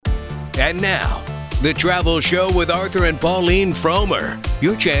And now, The Travel Show with Arthur and Pauline Fromer.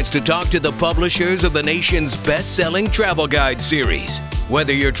 Your chance to talk to the publishers of the nation's best-selling travel guide series.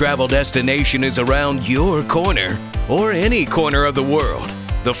 Whether your travel destination is around your corner or any corner of the world,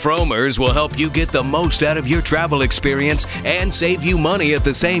 the Fromers will help you get the most out of your travel experience and save you money at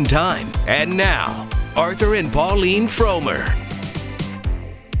the same time. And now, Arthur and Pauline Fromer.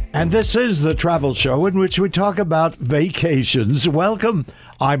 And this is the travel show in which we talk about vacations. Welcome.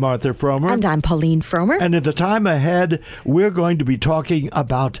 I'm Arthur Fromer. And I'm Pauline Fromer. And in the time ahead, we're going to be talking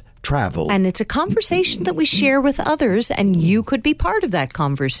about travel. And it's a conversation that we share with others, and you could be part of that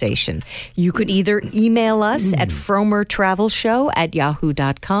conversation. You could either email us at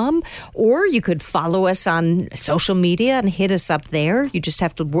fromertravelshow@yahoo.com, or you could follow us on social media and hit us up there. You just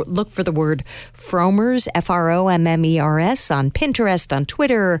have to look for the word Fromers, F-R-O-M-M-E-R-S, on Pinterest, on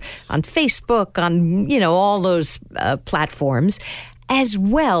Twitter, on Facebook, on, all those platforms. As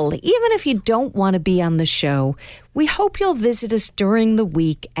well, even if you don't want to be on the show, we hope you'll visit us during the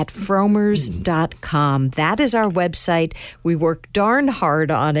week at fromers.com. That is our website. We work darn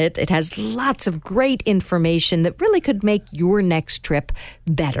hard on it. It has lots of great information that really could make your next trip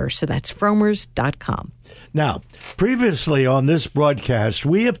better. So that's fromers.com. Now, previously on this broadcast,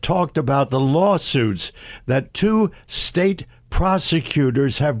 we have talked about the lawsuits that two state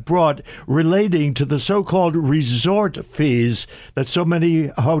prosecutors have brought relating to the so-called resort fees that so many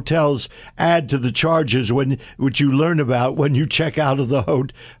hotels add to the charges which you learn about when you check out of the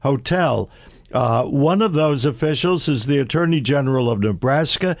hotel. One of those officials is the Attorney General of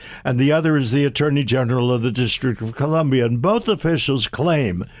Nebraska, and the other is the Attorney General of the District of Columbia. And both officials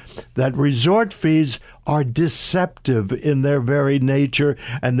claim that resort fees are deceptive in their very nature,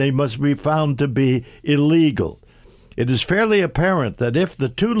 and they must be found to be illegal. It is fairly apparent that if the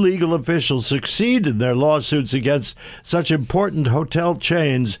two legal officials succeed in their lawsuits against such important hotel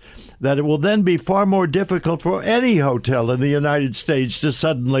chains, that it will then be far more difficult for any hotel in the United States to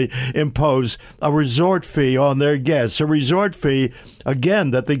suddenly impose a resort fee on their guests. A resort fee,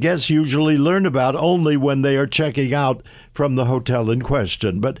 again, that the guests usually learn about only when they are checking out from the hotel in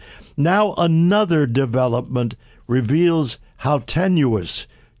question. But now another development reveals how tenuous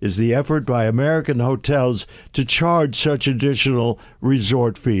is the effort by American hotels to charge such additional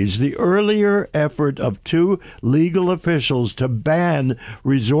resort fees. The earlier effort of two legal officials to ban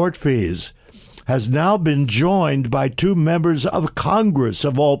resort fees has now been joined by two members of Congress,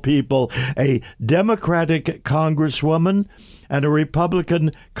 of all people, a Democratic Congresswoman and a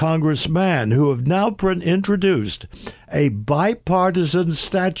Republican congressman, who have now introduced a bipartisan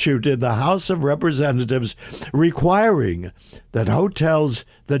statute in the House of Representatives requiring that hotels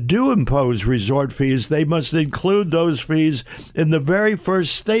that do impose resort fees, they must include those fees in the very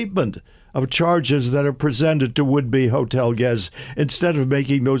first statement of charges that are presented to would-be hotel guests, instead of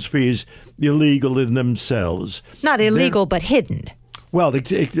making those fees illegal in themselves. Not illegal, but hidden. Well,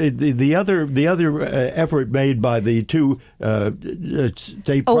 the other effort made by the two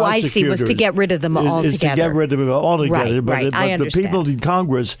state prosecutors. Oh, I see. Was to get rid of them altogether. Is to get rid of them altogether. Right. I understand. But the people in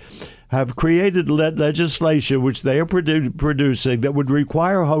Congress have created legislation which they are producing that would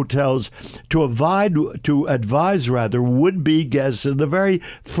require hotels to advise would-be guests in the very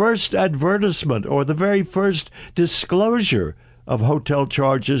first advertisement or the very first disclosure of hotel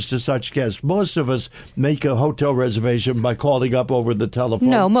charges to such guests. Most of us make a hotel reservation by calling up over the telephone.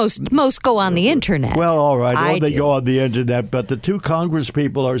 No, most go on the internet. Well, all right. They go on the internet, but the two Congress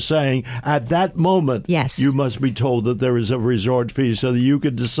people are saying at that moment, yes, you must be told that there is a resort fee so that you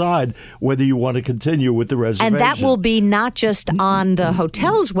can decide whether you want to continue with the reservation. And that will be not just on the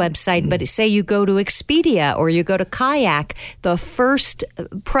hotel's website, but say you go to Expedia or you go to Kayak, the first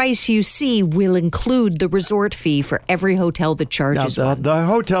price you see will include the resort fee for every hotel that charges now, the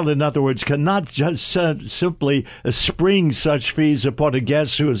hotel, in other words, cannot just simply spring such fees upon a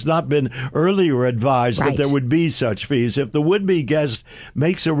guest who has not been earlier advised that there would be such fees. If the would-be guest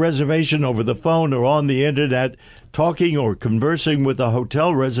makes a reservation over the phone or on the internet, talking or conversing with a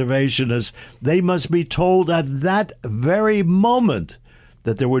hotel reservationist, they must be told at that very moment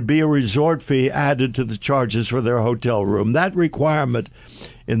that there would be a resort fee added to the charges for their hotel room. That requirement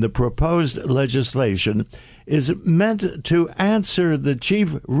in the proposed legislation is meant to answer the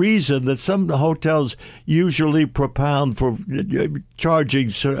chief reason that some hotels usually propound for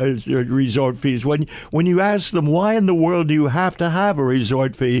charging resort fees. When you ask them, why in the world do you have to have a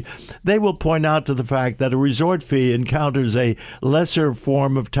resort fee, they will point out to the fact that a resort fee encounters a lesser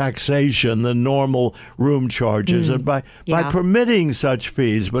form of taxation than normal room charges. And by permitting such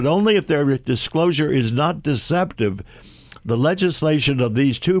fees, but only if their disclosure is not deceptive, The legislation of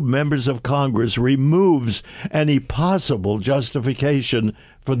these two members of Congress removes any possible justification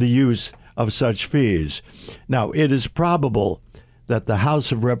for the use of such fees. Now, it is probable that the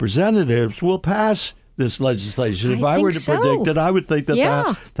House of Representatives will pass this legislation. If I were to predict it, I would think that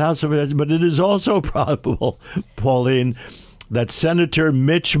the House of Representatives, but it is also probable, Pauline, that Senator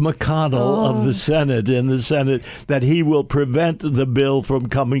Mitch McConnell of the Senate, that he will prevent the bill from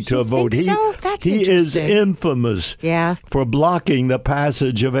coming to a vote. He is infamous for blocking the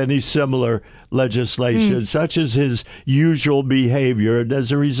passage of any similar legislation, such as his usual behavior. And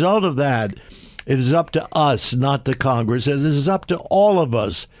as a result of that, it is up to us, not to Congress. It is up to all of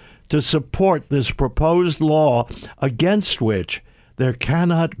us to support this proposed law against which there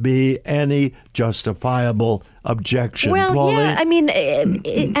cannot be any justifiable objection. Well, Pauline? yeah, I mean,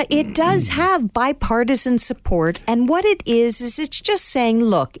 it does have bipartisan support. And what it is it's just saying,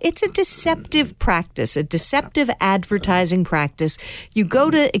 look, it's a deceptive practice, a deceptive advertising practice. You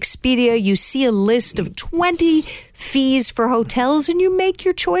go to Expedia, you see a list of 20 fees for hotels, and you make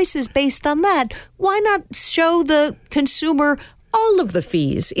your choices based on that. Why not show the consumer all of the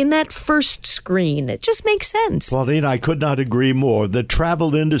fees in that first screen? It just makes sense. Pauline, I could not agree more. The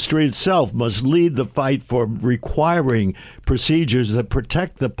travel industry itself must lead the fight for requiring procedures that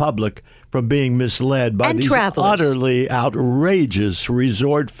protect the public from being misled by these utterly outrageous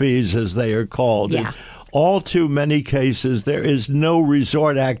resort fees, as they are called. Yeah. All too many cases, there is no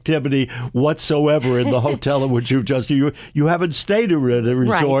resort activity whatsoever in the hotel in which you haven't stayed at a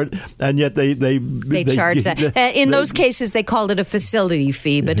resort, and yet they charge that. In those cases, they called it a facility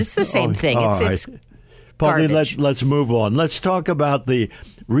fee, but it's the same thing. It's Pauline, garbage. let's move on. Let's talk about the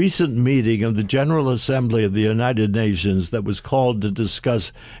recent meeting of the General Assembly of the United Nations that was called to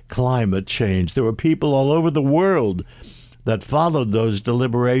discuss climate change. There were people all over the world that followed those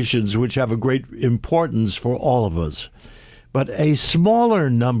deliberations, which have a great importance for all of us. But a smaller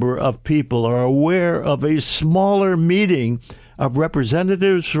number of people are aware of a smaller meeting of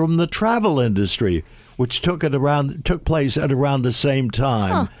representatives from the travel industry, which took place at around the same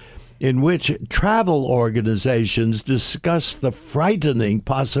time, in which travel organizations discussed the frightening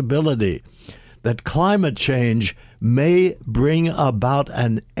possibility that climate change may bring about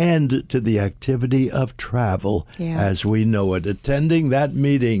an end to the activity of travel as we know it. Attending that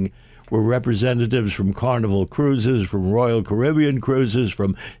meeting were representatives from Carnival Cruises, from Royal Caribbean Cruises,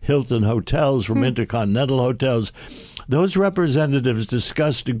 from Hilton Hotels, from Intercontinental Hotels. Those representatives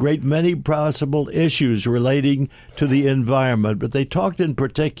discussed a great many possible issues relating to the environment, but they talked in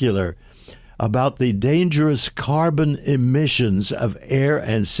particular about the dangerous carbon emissions of air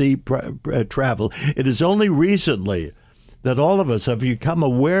and sea travel. It is only recently that all of us have become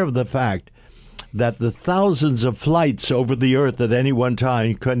aware of the fact that the thousands of flights over the earth at any one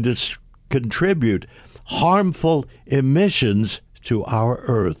time can contribute harmful emissions to our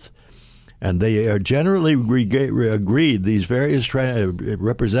earth. And they are generally agreed, these various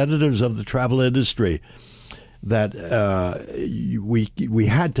representatives of the travel industry, that we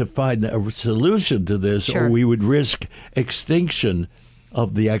had to find a solution to this, or we would risk extinction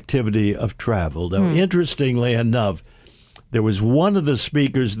of the activity of travel. Now, interestingly enough, there was one of the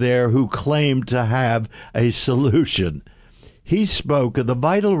speakers there who claimed to have a solution. He spoke of the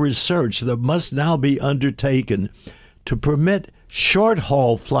vital research that must now be undertaken to permit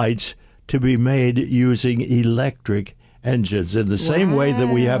short-haul flights to be made using electric engines in the same way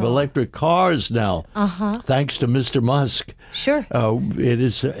that we have electric cars now, thanks to Mr. Musk. Sure. It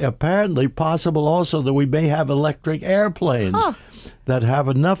is apparently possible also that we may have electric airplanes that have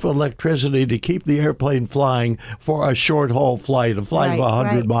enough electricity to keep the airplane flying for a short-haul flight, of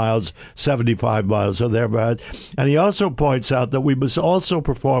 100 miles, 75 miles, or thereabouts. And he also points out that we must also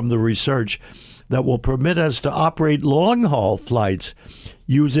perform the research that will permit us to operate long-haul flights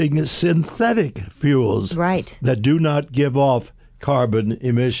using synthetic fuels that do not give off carbon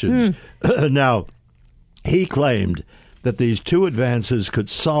emissions. Now, he claimed that these two advances could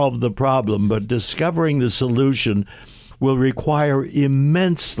solve the problem, but discovering the solution will require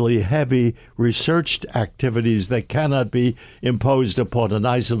immensely heavy research activities that cannot be imposed upon an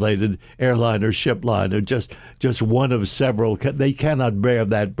isolated airline or ship line, or just one of several. They cannot bear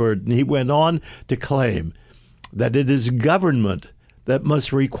that burden. He went on to claim that it is government that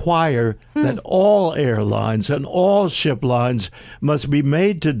must require that all airlines and all ship lines must be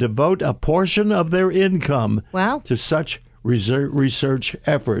made to devote a portion of their income to such research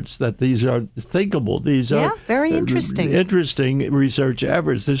efforts, that these are thinkable. These are very interesting. Interesting research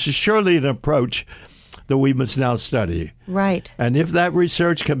efforts. This is surely an approach that we must now study. Right. And if that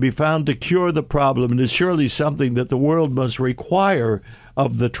research can be found to cure the problem, it is surely something that the world must require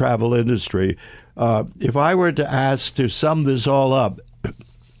of the travel industry. if I were to ask to sum this all up,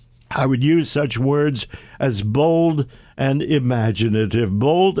 I would use such words as bold and imaginative.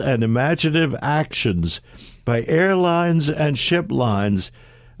 Bold and imaginative actions by airlines and ship lines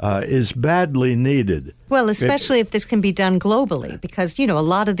is badly needed. Well, especially if this can be done globally, because, a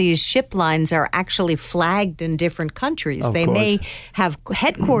lot of these ship lines are actually flagged in different countries. They may have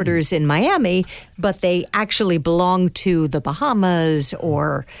headquarters in Miami, but they actually belong to the Bahamas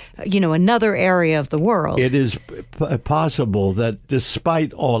or, another area of the world. It is possible that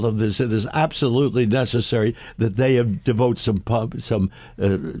despite all of this, it is absolutely necessary that they devote some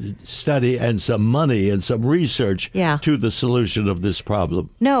study and some money and some research to the solution of this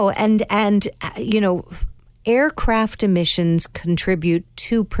problem. No, and aircraft emissions contribute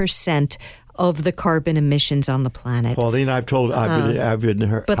 2% of the carbon emissions on the planet. Pauline, I've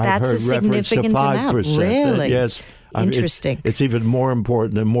heard, but that's a significant amount. Really? Yes. Interesting. It's even more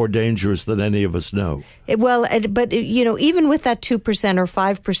important and more dangerous than any of us know. But even with that 2% or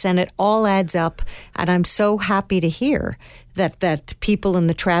 5%, it all adds up. And I'm so happy to hear that people in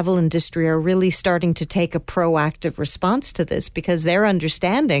the travel industry are really starting to take a proactive response to this, because they're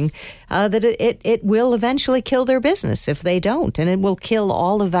understanding that it will eventually kill their business if they don't, and it will kill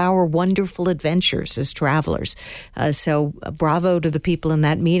all of our wonderful adventures as travelers. So bravo to the people in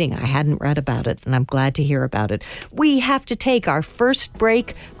that meeting. I hadn't read about it, and I'm glad to hear about it. We have to take our first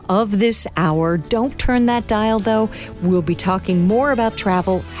break of this hour. Don't turn that dial, though. We'll be talking more about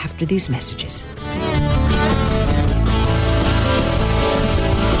travel after these messages.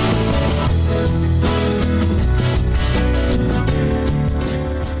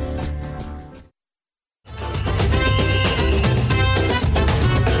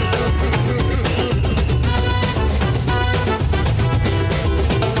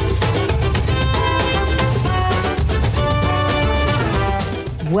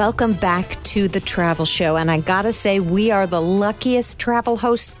 Welcome back to the Travel Show. And I gotta say, we are the luckiest travel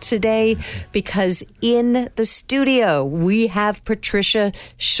hosts today, because in the studio we have Patricia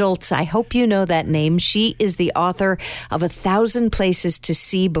Schultz. I hope you know that name. She is the author of 1,000 Places to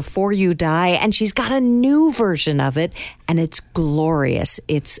See Before You Die, and she's got a new version of it, and it's glorious.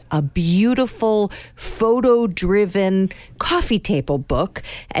 It's a beautiful, photo-driven coffee table book.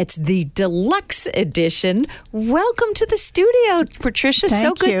 It's the deluxe edition. Welcome to the studio, Patricia. Thank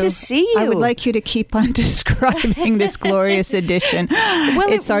so good to see you. I would like you to keep on describing this glorious edition.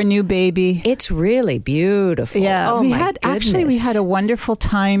 Well, it's our new baby. It's really beautiful. Yeah, we had a wonderful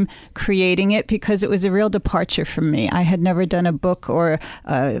time creating it, because it was a real departure for me. I had never done a book or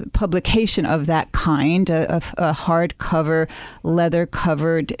a publication of that kind, a hardcover, leather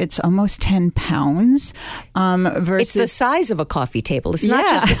covered. It's almost 10 pounds. It's the size of a coffee table. It's not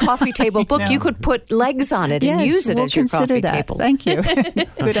just a coffee table book. No. You could put legs on it and use it as your coffee table. Thank you.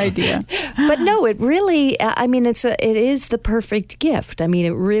 Good idea. But no, it really, it is the perfect gift. I mean,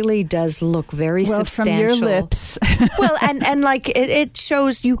 it really does look very substantial. From your lips. Well, and like it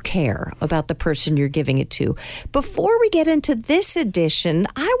shows you care about the person you're giving it to. Before we get into this edition,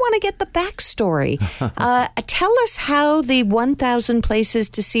 I want to get the backstory. Tell us how the 1,000 Places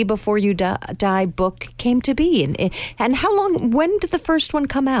to See Before You Die book came to be, and when did the first one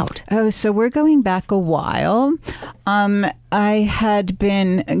come out? Oh, so we're going back a while. I had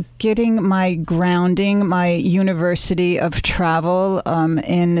been getting my grounding, my University of Travel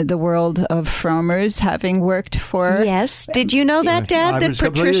in the world of Fromers, having worked for... Yes. Did you know that, Dad, that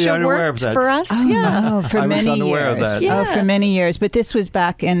Patricia worked for us? Oh, yeah. No, for many years. I was unaware of that. Yeah. Oh, for many years. But this was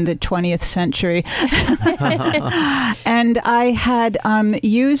back in the 20th century. And I had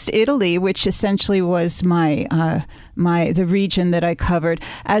used Italy, which essentially was the region that I covered,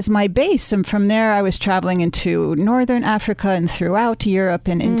 as my base. And from there, I was traveling into northern Africa and throughout Europe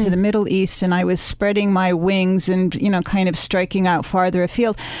and into the Middle East. And I was spreading my wings and, kind of striking out farther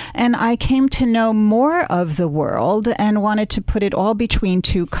afield. And I came to know more of the world and wanted to put it all between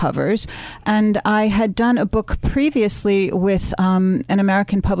two covers. And I had done a book previously with an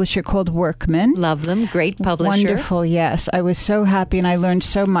American publisher called Workman. Love them. Great publisher. Wonderful, yes. I was so happy and I learned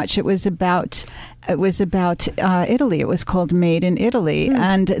so much. It was about Italy. It was called Made in Italy.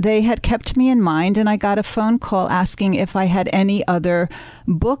 And they had kept me in mind, and I got a phone call asking if I had any other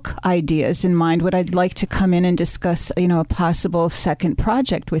book ideas in mind. Would I like to come in and discuss, a possible second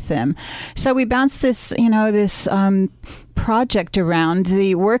project with them? So we bounced this project around.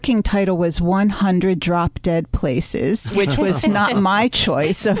 The working title was 100 Drop-Dead Places, which was not my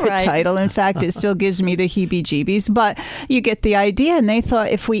choice of a title. In fact, it still gives me the heebie-jeebies, but you get the idea. And they thought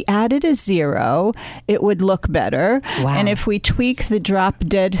if we added a 0, it would look better. Wow. And if we tweak the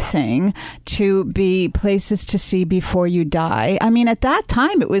drop-dead thing to be places to see before you die. I mean, at that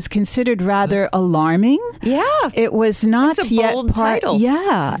time, it was considered rather alarming. Yeah. It was not It's a yet bold title.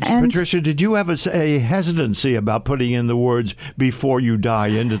 Yeah. And Patricia, did you have a hesitancy about putting in the words "before you die"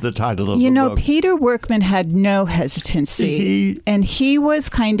 into the title of the book? Peter Workman had no hesitancy, and he was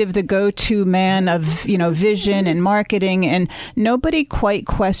kind of the go-to man of vision and marketing, and nobody quite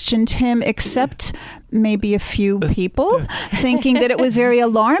questioned him except maybe a few people, thinking that it was very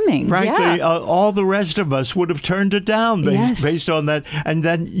alarming. Frankly, all the rest of us would have turned it down based on that. And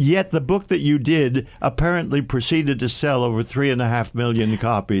then, yet the book that you did apparently proceeded to sell over 3.5 million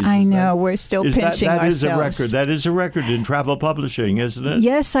copies. I know. We're still pinching that ourselves. Is a record. That is a record in travel publishing, isn't it?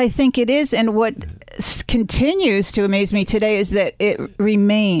 Yes, I think it is. And what continues to amaze me today is that it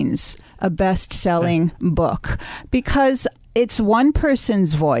remains a best-selling book because it's one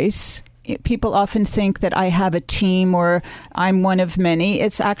person's voice. People often think that I have a team or I'm one of many.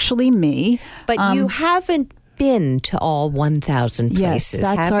 It's actually me. But you haven't been to all 1,000 places, yes,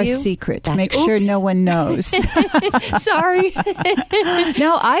 that's have our you? secret. Make sure no one knows. Sorry.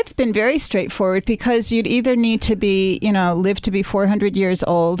 No, I've been very straightforward because you'd either need to be, live to be 400 years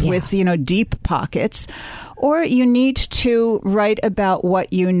old with, deep pockets, or you need to write about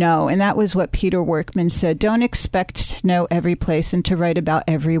what you know. And that was what Peter Workman said. Don't expect to know every place and to write about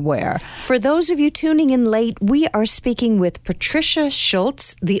everywhere. For those of you tuning in late, we are speaking with Patricia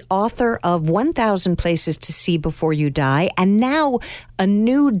Schultz, the author of 1,000 Places to See Before You Die, and now a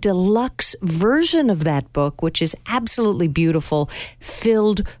new deluxe version of that book, which is absolutely beautiful,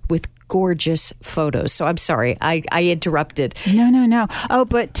 filled with gorgeous photos. So I'm sorry, I interrupted. No. Oh,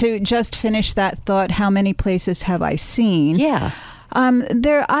 but to just finish that thought, how many places have I seen? Yeah.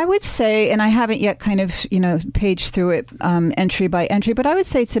 There, I would say, and I haven't yet kind of, paged through it entry by entry, but I would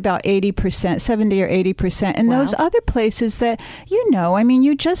say it's about 80%, 70 or 80%. And those other places that,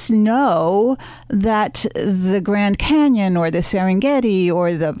 you just know that the Grand Canyon or the Serengeti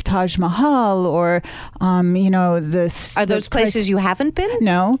or the Taj Mahal or, the... Are those places you haven't been?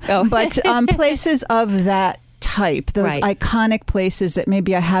 No, but places of that type, those iconic places that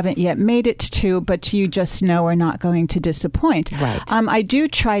maybe I haven't yet made it to, but you just know are not going to disappoint. Right. I do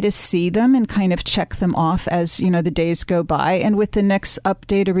try to see them and kind of check them off as, the days go by. And with the next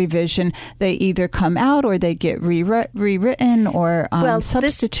update or revision, they either come out or they get rewritten or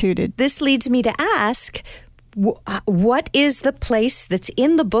substituted. This leads me to ask, what is the place that's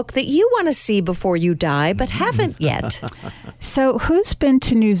in the book that you want to see before you die but haven't yet? So who's been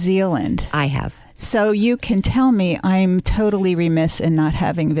to New Zealand? I have. So you can tell me I'm totally remiss in not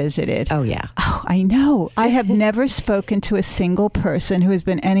having visited. Oh, yeah. Oh, I know. I have never spoken to a single person who has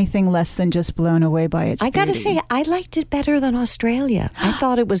been anything less than just blown away by its beauty. I got to say, I liked it better than Australia. I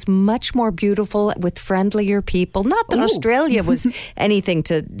thought it was much more beautiful with friendlier people. Not that Australia was anything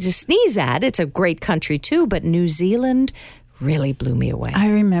to sneeze at. It's a great country, too. But New Zealand really blew me away. I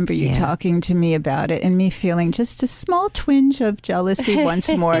remember you talking to me about it and me feeling just a small twinge of jealousy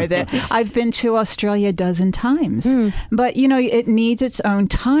once more that I've been to Australia a dozen times. But, it needs its own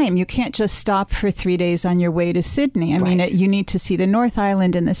time. You can't just stop for 3 days on your way to Sydney. I mean, you need to see the North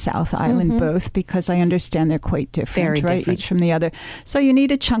Island and the South Island both because I understand they're quite different, very right? different. Each from the other. So you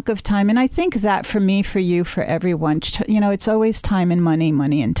need a chunk of time. And I think that for me, for you, for everyone, it's always time and money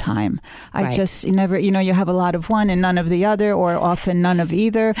and time. I just never, you have a lot of one and none of the other, or often none of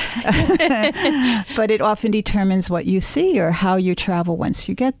either. But it often determines what you see or how you travel once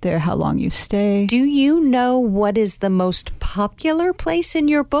you get there, how long you stay. Do you know what is the most popular place in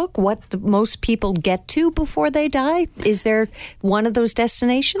your book? What the most people get to before they die? Is there one of those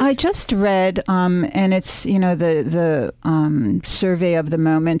destinations? I just read, and it's, the survey of the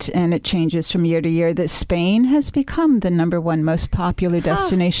moment, and it changes from year to year, that Spain has become the #1 most popular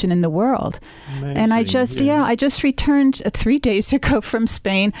destination in the world. Amazing, and I just returned 3 days ago from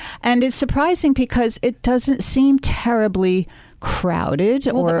Spain, and it's surprising because it doesn't seem terribly crowded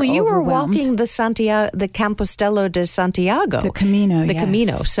or you were overwhelmed. walking the Compostela de Santiago. The Camino, The yes.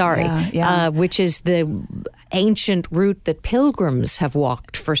 Camino, sorry. Yeah. Which is the ancient route that pilgrims have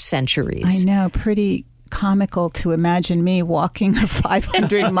walked for centuries. I know, pretty comical to imagine me walking a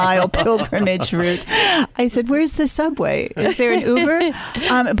 500-mile pilgrimage route. I said, "Where's the subway? Is there an Uber?"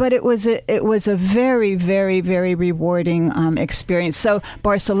 But it was a very, very, very rewarding experience. So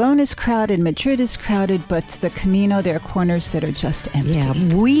Barcelona is crowded, Madrid is crowded, but the Camino, there are corners that are just empty.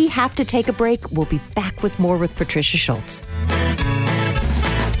 Yeah, we have to take a break. We'll be back with more with Patricia Schultz.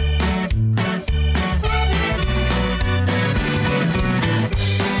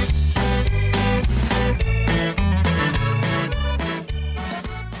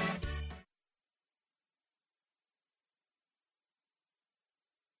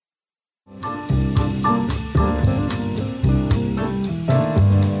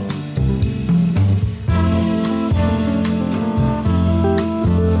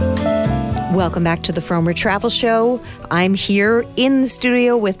 Welcome back to the Frommer Travel Show. I'm here in the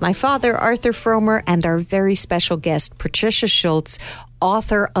studio with my father, Arthur Frommer, and our very special guest, Patricia Schultz,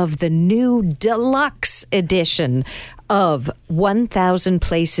 author of the new deluxe edition of 1,000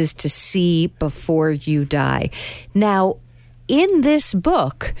 Places to See Before You Die. Now, in this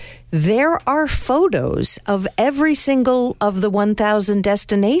book, there are photos of every single of the 1,000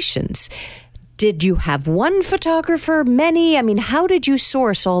 destinations. Did you have one photographer, many? I mean, how did you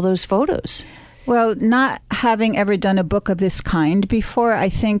source all those photos? Well, not having ever done a book of this kind before, I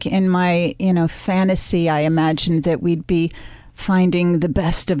think in my, fantasy, I imagined that we'd be finding the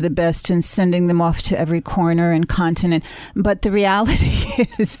best of the best and sending them off to every corner and continent. But the reality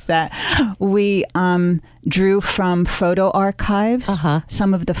is that we drew from photo archives,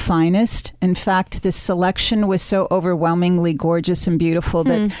 some of the finest. In fact, the selection was so overwhelmingly gorgeous and beautiful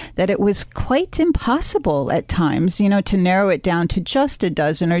that it was quite impossible at times, to narrow it down to just a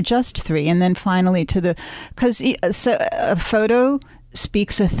dozen or just three. And then finally because a photo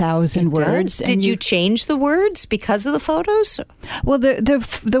speaks 1,000 words. Did you change the words because of the photos? Well,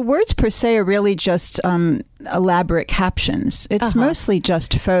 the words per se are really just elaborate captions. It's mostly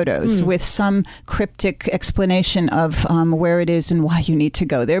just photos with some cryptic explanation of where it is and why you need to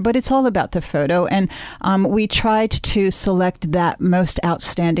go there. But it's all about the photo. And we tried to select that most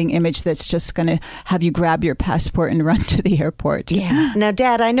outstanding image that's just going to have you grab your passport and run to the airport. Yeah. Now,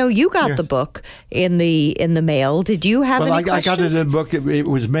 Dad, I know you got the book in the mail. Did you have any questions? I got it in the book. It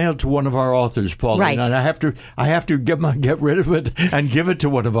was mailed to one of our authors, Pauline, right. And I have to get rid of it and give it to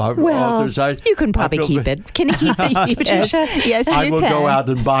one of our authors. You can probably keep it. Can you keep it, Patricia? Yes, you can. I will go out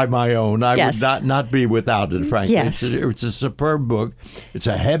and buy my own. I Yes. would not be without it, frankly. Yes. It's a superb book. It's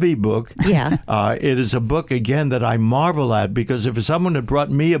a heavy book. Yeah. It is a book, again, that I marvel at, because if someone had brought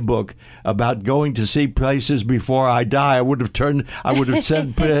me a book about going to see places before I die, I would have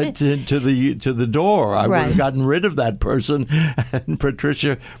sent it to the door. I would have gotten rid of that person. And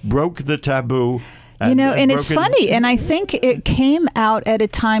Patricia broke the taboo. And it's funny, and I think it came out at a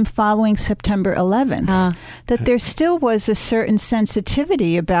time following September 11th, that there still was a certain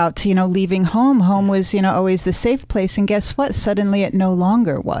sensitivity about, leaving home. Home was, always the safe place, and guess what? Suddenly it no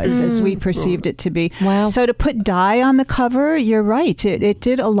longer was, as we perceived it to be. Wow. So to put die on the cover, you're right. It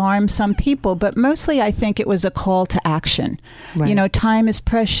did alarm some people, but mostly I think it was a call to action. Right. Time is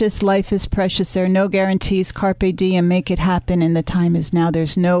precious, life is precious. There are no guarantees. Carpe diem, make it happen, and the time is now.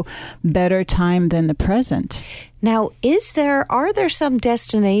 There's no better time than the present. Now, are there some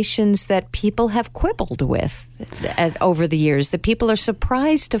destinations that people have quibbled with over the years that people are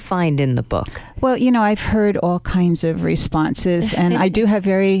surprised to find in the book? Well, I've heard all kinds of responses, and I do have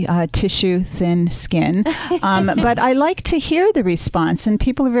very tissue-thin skin. But I like to hear the response, and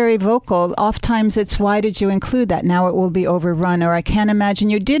people are very vocal. Oftentimes it's, why did you include that? Now it will be overrun. Or I can't imagine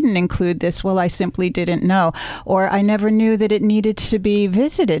you didn't include this. Well, I simply didn't know. Or I never knew that it needed to be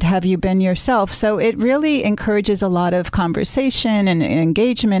visited. Have you been yourself? So it really encourages a lot of conversation and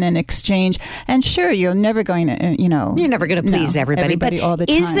engagement and exchange. And sure, you're never going to, You're never going to please everybody, but all the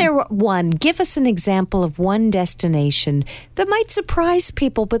time. Is there one? Give us an example of one destination that might surprise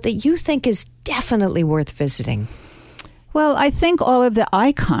people, but that you think is definitely worth visiting. Well, I think all of the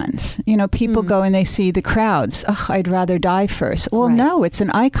icons, people go and they see the crowds. Oh, I'd rather die first. Well, no, it's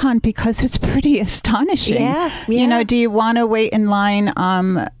an icon because it's pretty astonishing. Yeah. Do you want to wait in line,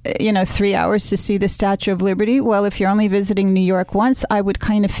 3 hours to see the Statue of Liberty? Well, if you're only visiting New York once, I would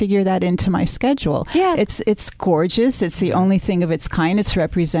kind of figure that into my schedule. Yeah. It's gorgeous. It's the only thing of its kind. It's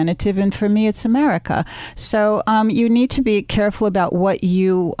representative. And for me, it's America. So you need to be careful about what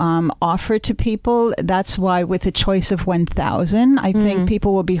you offer to people. That's why with the choice of 1,000 10,000. I think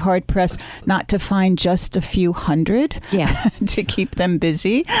people will be hard-pressed not to find just a few hundred to keep them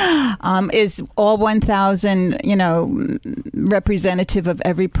busy. Is all 1,000, representative of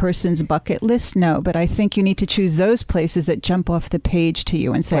every person's bucket list? No, but I think you need to choose those places that jump off the page to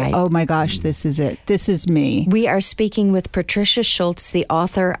you and say, oh my gosh, this is it. This is me. We are speaking with Patricia Schultz, the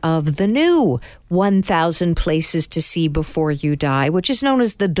author of the new 1,000 Places to See Before You Die, which is known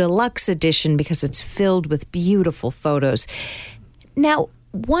as the deluxe edition because it's filled with beautiful photos. Now,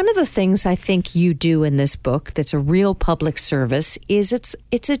 one of the things I think you do in this book that's a real public service is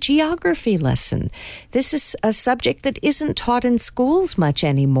it's a geography lesson. This is a subject that isn't taught in schools much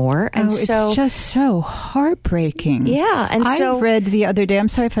anymore. And it's just so heartbreaking. Yeah. And so I read the other day, I'm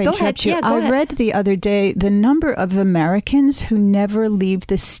sorry if I interrupt you. I read the other day the number of Americans who never leave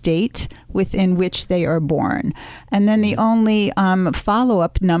the state within which they are born. And then the only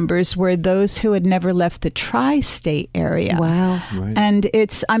follow-up numbers were those who had never left the tri-state area. Wow. Right. And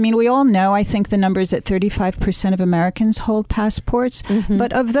we all know, I think the number's at 35% of Americans hold passports. Mm-hmm.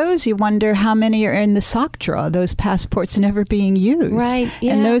 But of those, you wonder how many are in the sock drawer, those passports never being used. Right.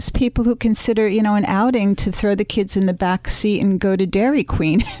 Yeah. And those people who consider, an outing to throw the kids in the back seat and go to Dairy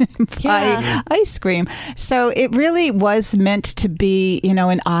Queen and buy ice cream. So it really was meant to be,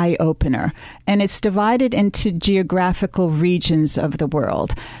 an eye-opener. And it's divided into geographical regions of the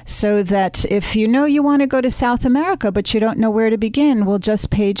world so that if you want to go to South America, but you don't know where to begin, we'll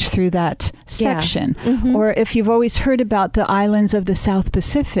just page through that section. Yeah. Mm-hmm. Or if you've always heard about the islands of the South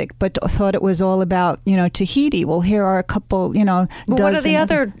Pacific, but thought it was all about, Tahiti, well, here are a couple, Well, what are the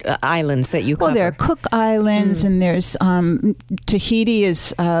other islands that you cover? Well, there are Cook Islands, and there's Tahiti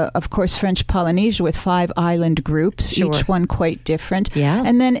is, of course, French Polynesia with 5 island groups, each one quite different. Yeah.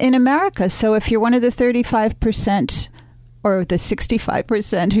 And then in America, so if you're one of the 35% or the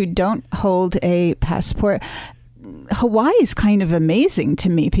 65% who don't hold a passport, Hawaii is kind of amazing to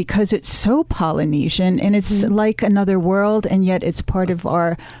me because it's so Polynesian and it's like another world, and yet it's part of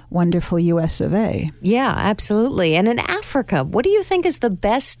our wonderful US of A. Yeah, absolutely. And in Africa, what do you think is the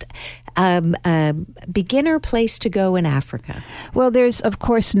best beginner place to go in Africa? Well, there's, of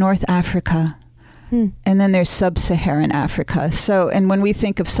course, North Africa. And then there's sub-Saharan Africa. So, and when we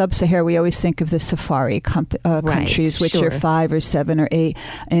think of sub-Saharan, we always think of the safari countries, which are 5 or 7 or 8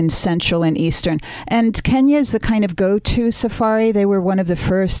 in Central and Eastern. And Kenya is the kind of go-to safari. They were one of the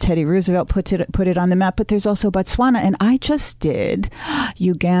first. Teddy Roosevelt put it on the map. But there's also Botswana, and I just did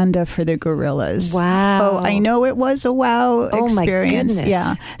Uganda for the gorillas. Wow! Oh, I know it was a wow experience. My goodness.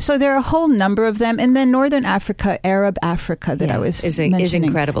 Yeah. So there are a whole number of them, and then Northern Africa, Arab Africa, that I was mentioning. Is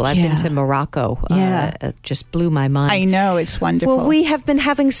incredible. I've been to Morocco. Just blew my mind. I know, it's wonderful. Well, we have been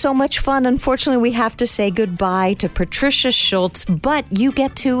having so much fun. Unfortunately, we have to say goodbye to Patricia Schultz, but you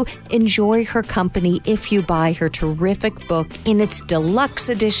get to enjoy her company if you buy her terrific book in its deluxe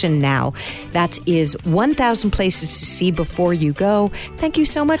edition now. That is 1,000 Places to See Before You Go. Thank you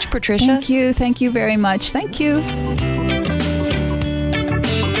so much, Patricia. Thank you. Thank you very much. Thank you.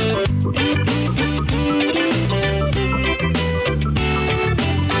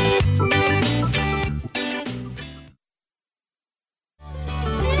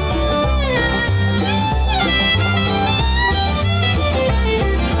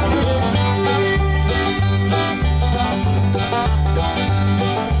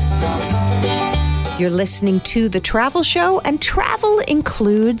 You're listening to The Travel Show, and travel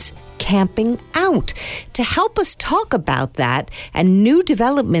includes camping out. To help us talk about that and new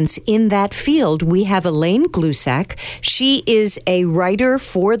developments in that field, we have Elaine Glusac. She is a writer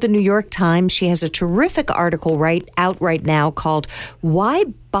for the New York Times. She has a terrific article out right now called Why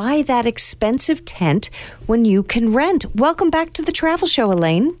Buy That Expensive Tent When You Can Rent? Welcome back to The Travel Show,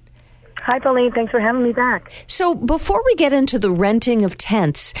 Elaine. Hi, Pauline. Thanks for having me back. So before we get into the renting of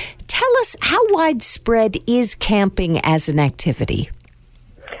tents, tell us, how widespread is camping as an activity?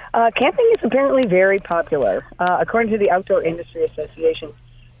 Camping is apparently very popular. According to the Outdoor Industry Association,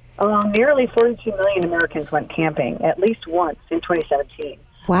 nearly 42 million Americans went camping at least once in 2017.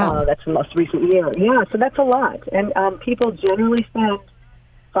 Wow. That's the most recent year. Yeah, so that's a lot. And people generally spend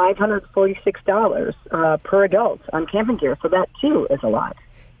 $546 per adult on camping gear, so that, too, is a lot.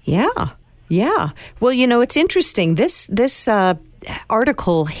 Yeah. Well, it's interesting. This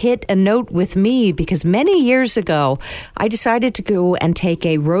article hit a note with me because many years ago, I decided to go and take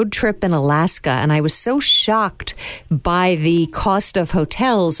a road trip in Alaska, and I was so shocked by the cost of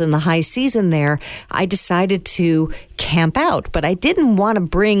hotels in the high season there, I decided to camp out. But I didn't want to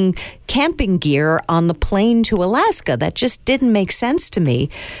bring camping gear on the plane to Alaska. That just didn't make sense to me.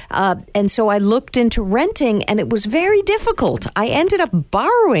 And so I looked into renting, and it was very difficult. I ended up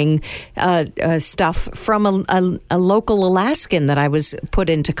borrowing stuff from a local Alaskan that I was put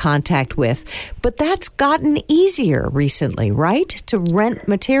into contact with. But that's gotten easier recently, right? To rent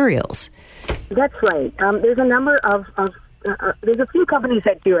materials. That's right. There's a number of there's a few companies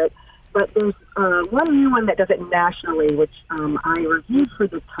that do it, but there's one new one that does it nationally, which I reviewed for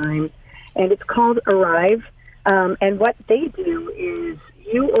the Times, and it's called Arrive. And what they do is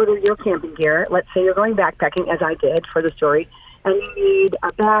you order your camping gear. Let's say you're going backpacking, as I did for the story, and you need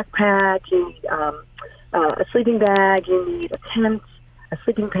a backpack, you need a sleeping bag, you need a tent, a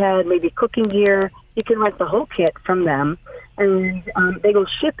sleeping pad, maybe cooking gear. You can rent the whole kit from them, and they will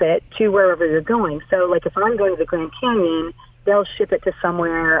ship it to wherever you're going. So, like if I'm going to the Grand Canyon, they'll ship it to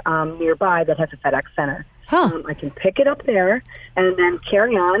somewhere nearby that has a FedEx center. Huh. I can pick it up there and then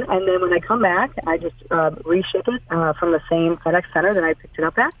carry on, and then when I come back, I just reship it from the same FedEx center that I picked it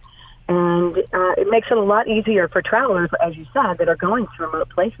up at. And it makes it a lot easier for travelers, as you said, that are going to remote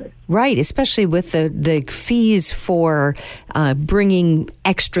places. Right, especially with the fees for bringing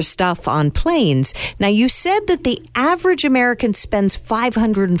extra stuff on planes. Now, you said that the average American spends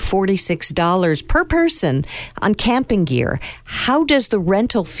 $546 per person on camping gear. How does the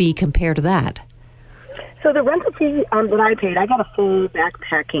rental fee compare to that? So the rental fee that I paid, I got a full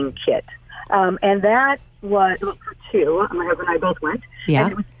backpacking kit. And that was for two. My husband and I both went. Yeah.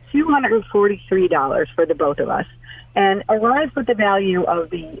 And it was $243 for the both of us. And arrived with the value of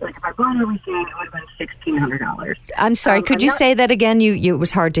if I bought everything, it would have been $1,600. I'm sorry, could you say that again? It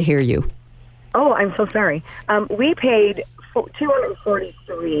was hard to hear you. Oh, I'm so sorry. We paid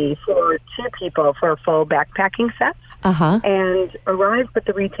 $243 for two people for a full backpacking set. Uh-huh. And arrived with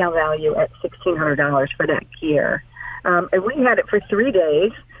the retail value at $1,600 for that gear. And we had it for 3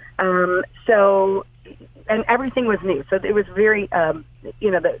 days. And everything was new. So it was very,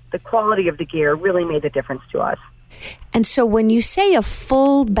 the quality of the gear really made the difference to us. And so when you say a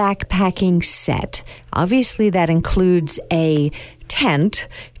full backpacking set, obviously that includes a tent.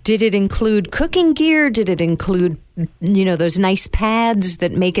 Did it include cooking gear? Did it include, those nice pads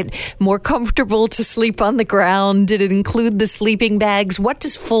that make it more comfortable to sleep on the ground? Did it include the sleeping bags? What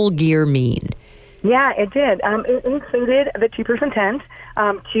does full gear mean? Yeah, it did. It included the two-person tent,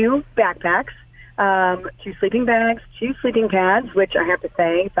 2 backpacks, 2 sleeping bags, 2 sleeping pads, which I have to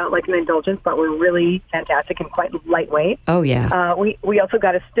say felt like an indulgence, but were really fantastic and quite lightweight. Oh, yeah. We also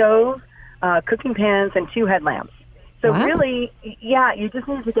got a stove, cooking pans, and 2 headlamps. So really, you just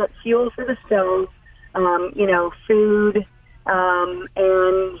need to get fuel for the stove, food,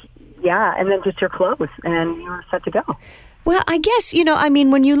 and then just your clothes, and you're set to go. Well, I guess,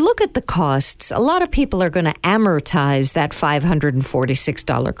 when you look at the costs, a lot of people are going to amortize that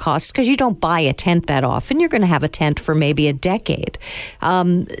 $546 cost because you don't buy a tent that often. You're going to have a tent for maybe a decade.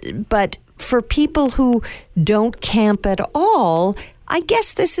 But for people who don't camp at all, I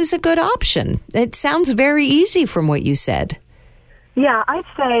guess this is a good option. It sounds very easy from what you said. Yeah, I'd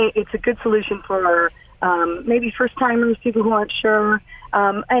say it's a good solution for maybe first-timers, people who aren't sure,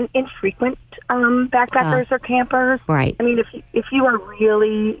 and infrequent backpackers or campers. Right. I mean, if you are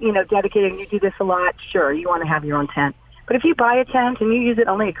really, dedicated and you do this a lot, sure, you want to have your own tent. But if you buy a tent and you use it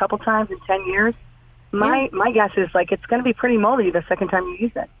only a couple times in 10 years, my guess is it's going to be pretty moldy the second time you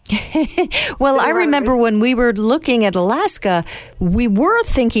use it. Well, I remember when we were looking at Alaska, we were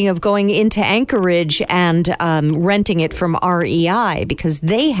thinking of going into Anchorage and renting it from REI because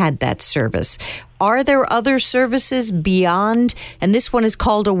they had that service. Are there other services beyond, and this one is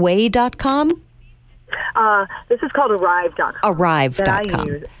called away.com? This is called Arrive.com. Arrive.com. That I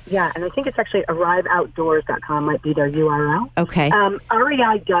use. Yeah, and I think it's actually ArriveOutdoors.com might be their URL. Okay.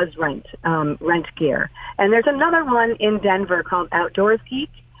 REI does rent gear. And there's another one in Denver called Outdoors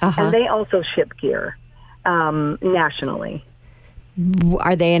Geek, and they also ship gear nationally.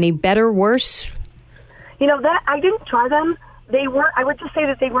 Are they any better, worse? That I didn't try them. They weren't. I would just say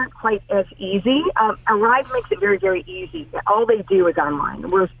that they weren't quite as easy. Arrive makes it very, very easy. All they do is online,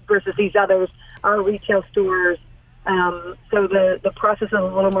 versus these others are retail stores. So the process is a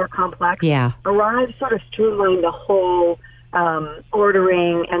little more complex. Yeah. Arrive sort of streamlined the whole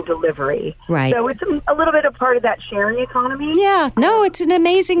ordering and delivery. Right. So it's a little bit of part of that sharing economy. Yeah, no, it's an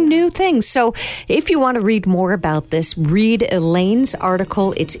amazing new thing. So if you want to read more about this, read Elaine's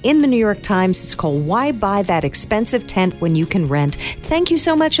article. It's in the New York Times. It's called Why Buy That Expensive Tent When You Can Rent. Thank you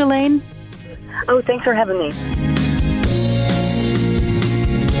so much, Elaine. Oh, thanks for having me.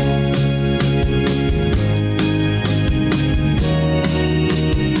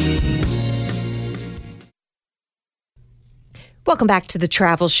 Welcome back to the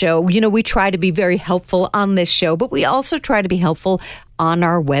Travel Show. You know, we try to be very helpful on this show, but we also try to be helpful on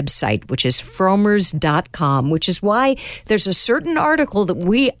our website, which is fromers.com, which is why there's a certain article that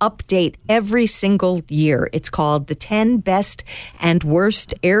we update every single year. It's called The 10 Best and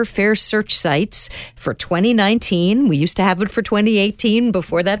Worst Airfare Search Sites for 2019. We used to have it for 2018,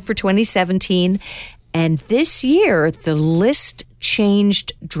 before that for 2017. And this year, the list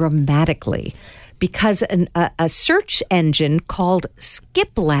changed dramatically, because a search engine called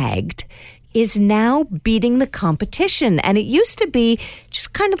Skiplagged is now beating the competition. And it used to be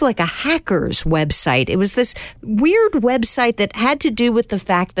just kind of like a hacker's website. It was this weird website that had to do with the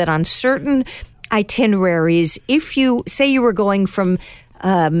fact that on certain itineraries, if you say you were going from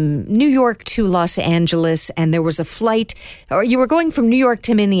New York to Los Angeles, and there was a flight, or you were going from New York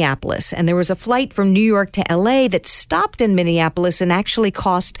to Minneapolis, and there was a flight from New York to LA that stopped in Minneapolis and actually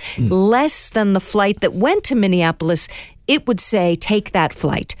cost less than the flight that went to Minneapolis, it would say, take that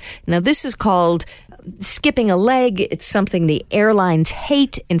flight. Now, this is called skipping a leg. It's something the airlines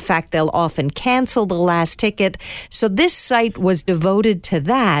hate. In fact, they'll often cancel the last ticket. So this site was devoted to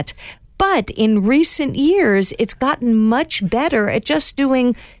that. But in recent years, it's gotten much better at just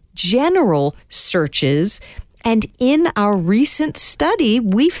doing general searches. And in our recent study,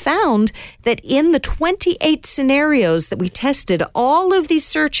 we found that in the 28 scenarios that we tested all of these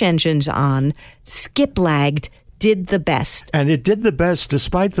search engines on, Skiplagged did the best. And it did the best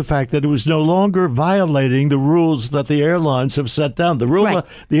despite the fact that it was no longer violating the rules that the airlines have set down. The rule, Right.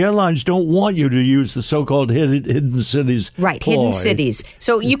 The airlines don't want you to use the so-called hidden cities. Right, ploy. hidden cities.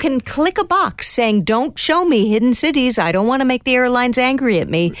 So you can click a box saying, don't show me hidden cities. I don't want to make the airlines angry at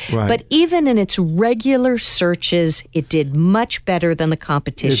me. Right. But even in its regular searches, it did much better than the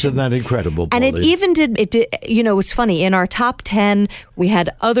competition. Isn't that incredible, And it Pauline? even did, you know, it's funny. In our top 10, we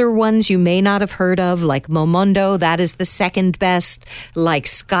had other ones you may not have heard of, like Momondo. That is the second best, like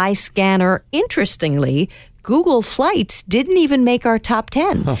Skyscanner. Interestingly, Google Flights didn't even make our top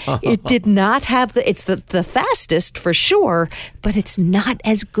 10. It did not have it's the fastest for sure, but it's not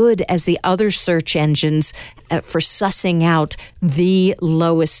as good as the other search engines for sussing out the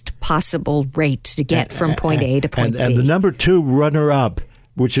lowest possible rate to get from point A to point B. And the number 2 runner-up,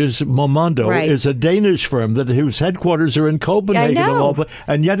 which is Momondo, Right. is a Danish firm whose headquarters are in Copenhagen. I know.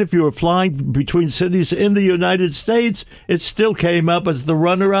 And yet if you were flying between cities in the United States, it still came up as the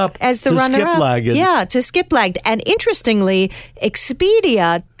runner-up to Skiplagged. Yeah, to Skiplagged. And interestingly,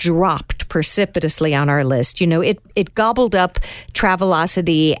 Expedia dropped precipitously on our list. You know, it gobbled up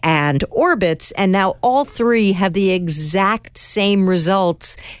Travelocity and Orbitz, and now all three have the exact same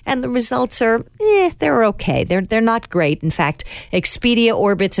results. And the results are, they're okay. They're not great. In fact, Expedia,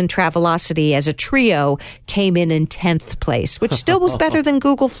 Orbitz, and Travelocity as a trio came in 10th place, which still was better than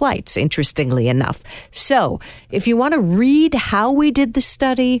Google Flights, interestingly enough. So if you want to read how we did the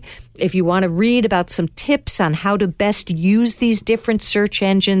study, if you want to read about some tips on how to best use these different search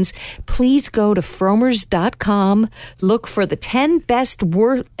engines, please go to fromers.com. Look for the 10 best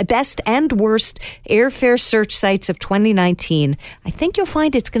and worst airfare search sites of 2019. I think you'll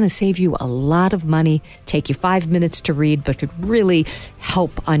find it's going to save you a lot of money, take you 5 minutes to read, but could really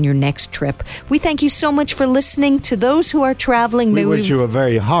help on your next trip. We thank you so much for listening. To those who are traveling, We wish you a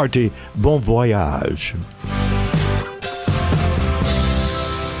very hearty bon voyage.